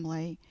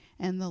family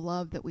and the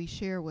love that we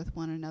share with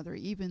one another.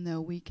 Even though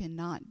we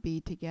cannot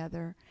be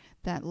together,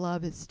 that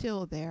love is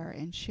still there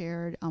and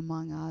shared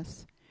among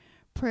us.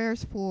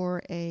 Prayers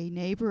for a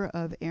neighbor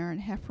of Aaron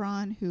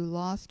Heffron who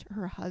lost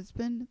her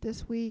husband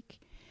this week.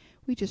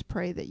 we just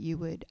pray that you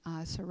would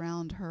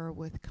surround her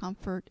with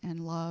comfort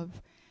and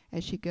love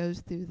as she goes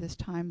through this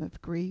time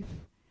of grief.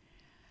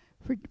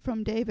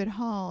 From David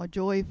Hall,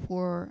 joy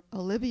for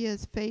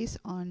Olivia's face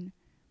on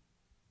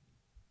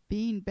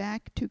being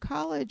back to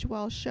college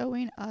while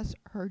showing us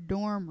her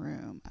dorm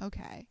room.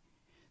 Okay,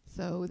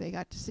 so they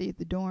got to see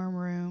the dorm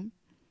room.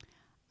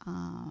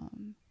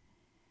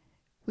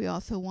 We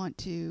also want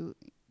to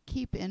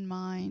keep in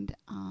mind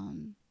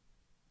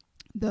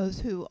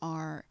those who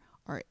are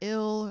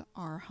ill,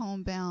 are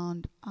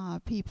homebound,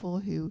 people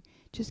who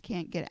just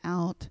can't get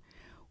out.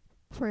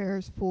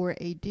 Prayers for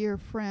a dear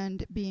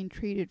friend being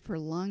treated for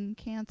lung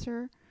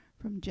cancer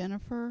from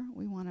Jennifer.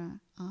 We want to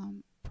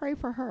pray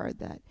for her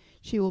that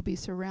she will be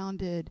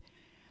surrounded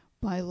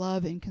by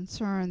love and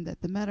concern,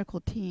 that the medical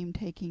team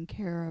taking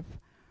care of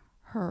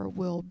her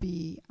will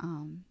be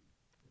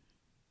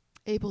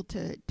able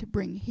to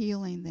bring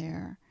healing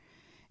there.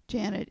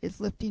 Janet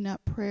is lifting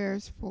up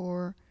prayers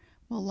for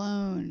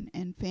Malone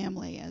and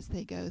family as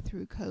they go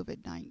through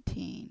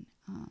COVID-19.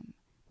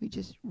 We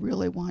just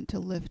really want to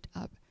lift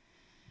up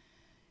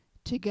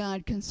to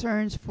God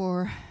concerns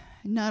for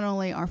not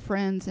only our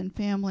friends and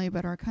family,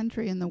 but our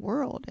country and the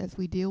world as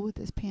we deal with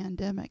this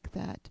pandemic,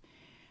 that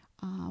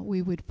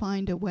we would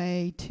find a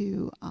way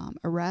to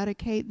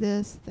eradicate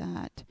this,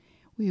 that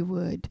we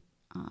would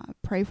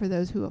pray for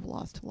those who have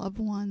lost loved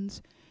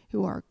ones,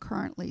 who are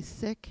currently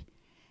sick,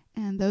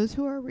 and those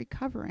who are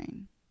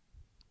recovering.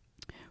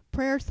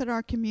 Prayers that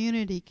our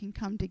community can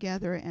come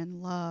together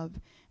and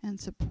love and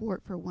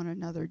support for one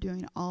another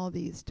during all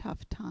these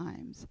tough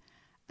times.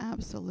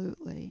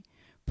 Absolutely.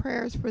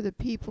 Prayers for the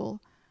people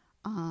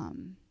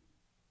I'm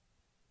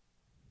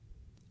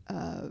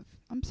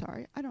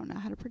sorry, I don't know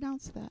how to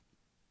pronounce that,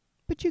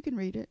 but you can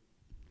read it.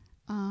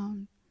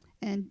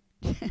 And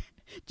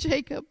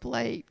Jacob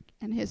Blake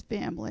and his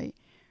family,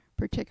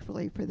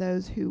 particularly for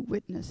those who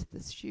witnessed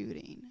the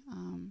shooting.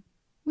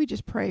 We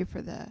just pray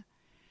for the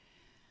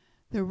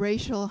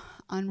racial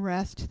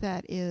unrest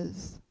that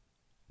is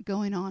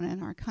going on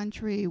in our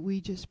country.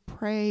 We just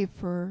pray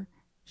for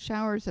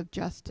showers of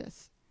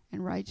justice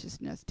and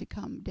righteousness to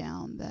come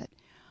down, that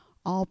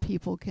all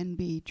people can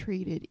be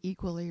treated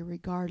equally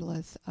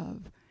regardless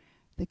of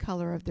the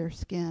color of their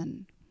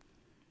skin.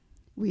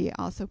 We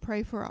also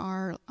pray for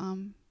our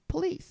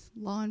police,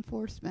 law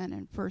enforcement,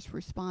 and first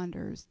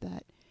responders,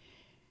 that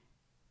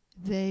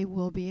they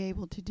will be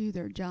able to do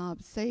their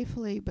job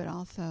safely, but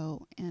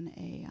also in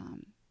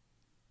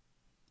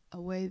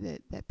a way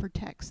that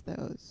protects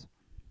those.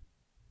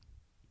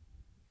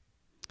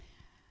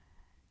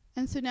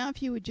 And so now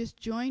if you would just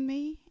join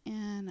me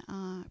in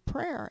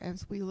prayer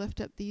as we lift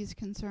up these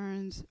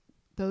concerns,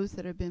 those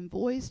that have been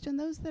voiced and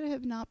those that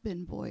have not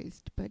been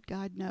voiced, but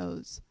God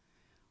knows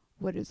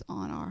what is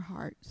on our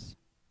hearts.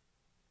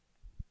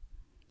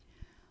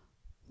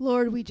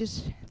 Lord, we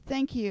just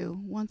thank you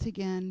once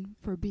again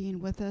for being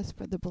with us,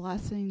 for the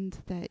blessings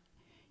that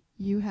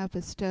you have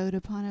bestowed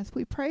upon us.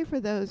 We pray for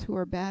those who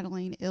are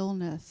battling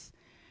illness,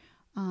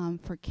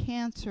 for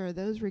cancer,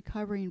 those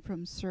recovering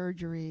from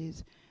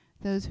surgeries,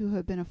 those who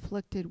have been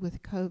afflicted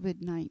with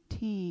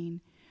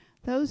COVID-19,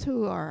 those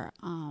who are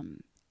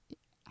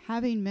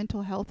having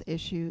mental health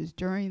issues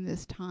during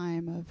this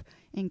time of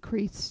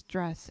increased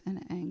stress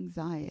and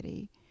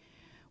anxiety.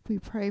 We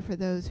pray for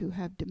those who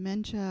have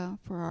dementia,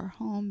 for our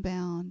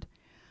homebound.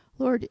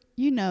 Lord,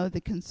 you know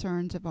the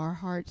concerns of our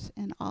hearts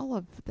and all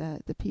of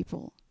the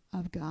people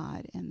of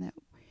God, and that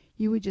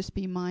you would just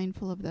be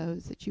mindful of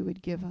those, that you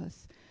would give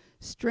us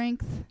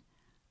strength,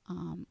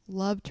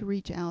 love to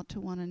reach out to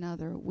one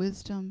another,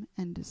 wisdom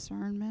and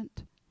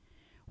discernment.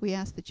 We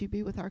ask that you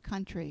be with our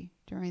country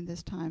during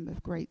this time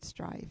of great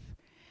strife,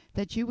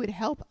 that you would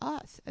help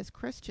us as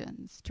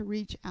Christians to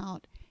reach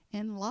out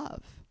in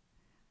love,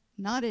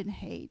 not in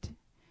hate,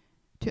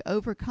 to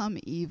overcome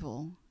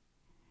evil,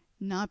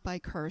 not by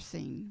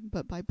cursing,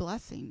 but by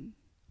blessing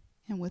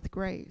and with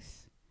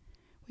grace.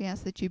 We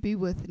ask that you be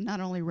with not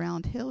only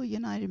Round Hill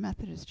United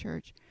Methodist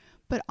Church,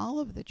 but all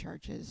of the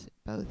churches,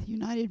 both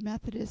United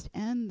Methodist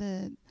and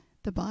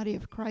the body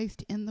of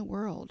Christ in the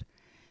world,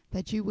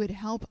 that you would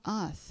help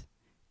us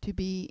to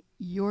be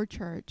your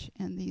church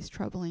in these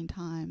troubling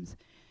times,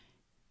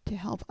 to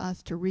help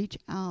us to reach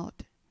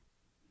out,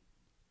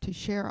 to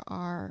share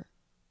our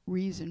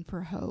reason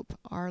for hope,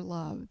 our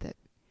love that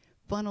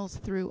funnels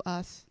through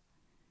us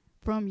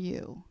from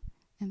you,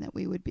 and that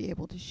we would be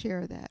able to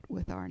share that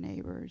with our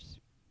neighbors.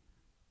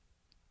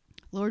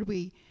 Lord,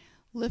 we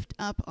lift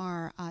up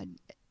our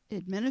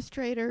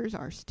administrators,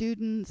 our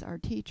students, our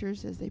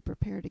teachers as they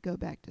prepare to go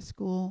back to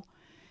school,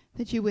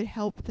 that you would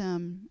help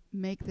them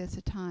make this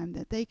a time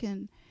that they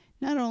can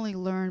not only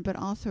learn but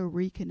also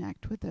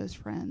reconnect with those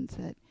friends,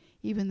 that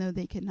even though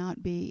they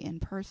cannot be in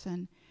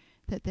person,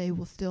 that they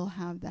will still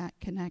have that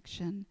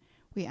connection.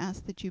 We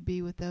ask that you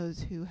be with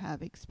those who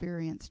have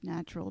experienced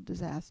natural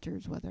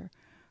disasters, whether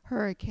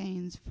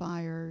hurricanes,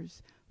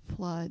 fires,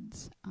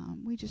 floods.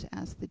 We just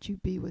ask that you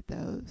be with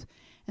those,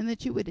 and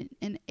that you would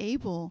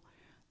enable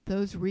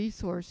those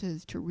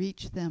resources to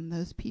reach them,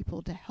 those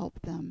people to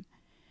help them,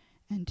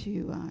 and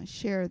to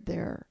share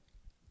their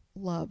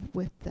love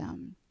with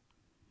them.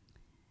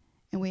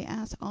 And we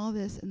ask all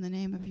this in the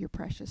name of your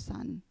precious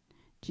Son,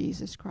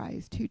 Jesus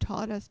Christ, who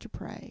taught us to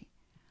pray,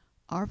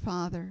 Our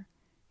Father,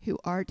 who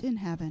art in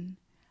heaven,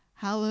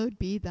 hallowed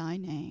be thy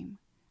name.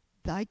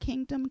 Thy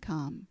kingdom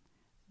come,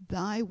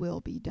 thy will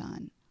be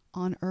done,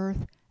 on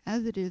earth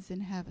as it is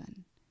in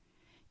heaven.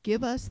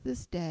 Give us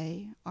this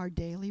day our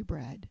daily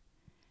bread,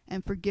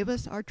 and forgive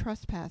us our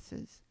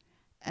trespasses,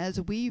 as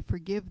we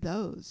forgive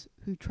those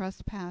who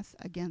trespass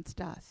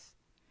against us.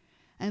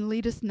 And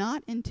lead us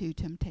not into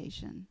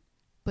temptation,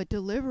 but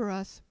deliver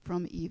us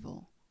from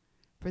evil.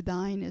 For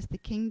thine is the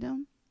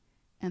kingdom,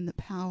 and the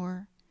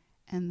power,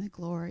 and the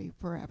glory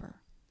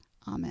forever.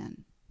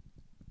 Amen.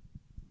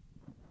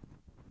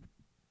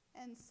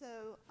 And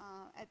so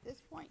at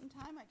this point in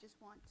time, I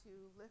just want to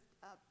lift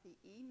up the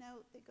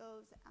e-note that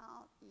goes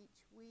out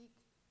each week.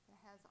 It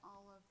has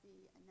all of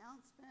the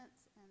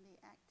announcements and the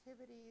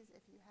activities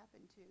if you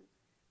happen to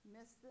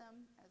miss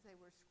them as they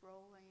were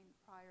scrolling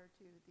prior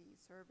to the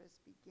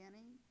service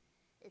beginning.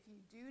 If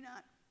you do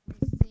not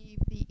receive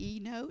the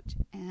e-note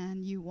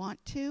and you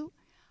want to,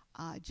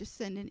 just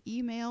send an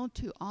email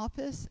to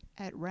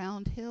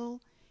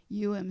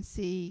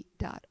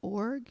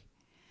office@roundhillumc.org.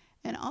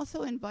 And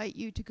also invite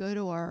you to go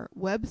to our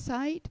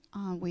website.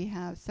 We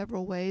have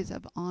several ways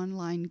of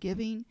online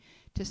giving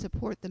to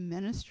support the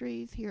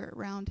ministries here at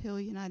Round Hill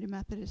United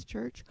Methodist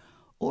Church.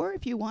 Or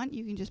if you want,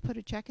 you can just put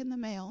a check in the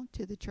mail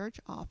to the church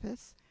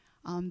office.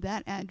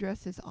 That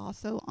address is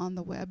also on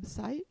the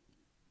website.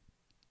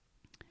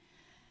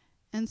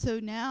 And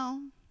so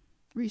now,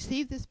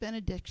 receive this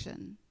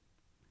benediction.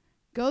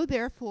 Go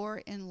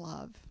therefore in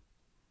love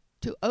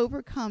to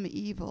overcome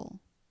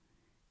evil,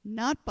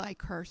 not by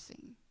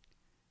cursing,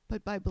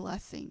 but by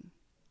blessing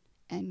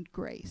and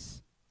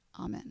grace.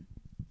 Amen.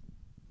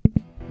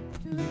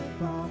 To the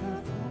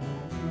Father,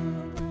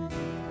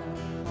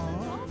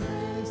 all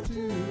praise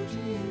to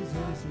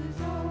Jesus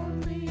is all.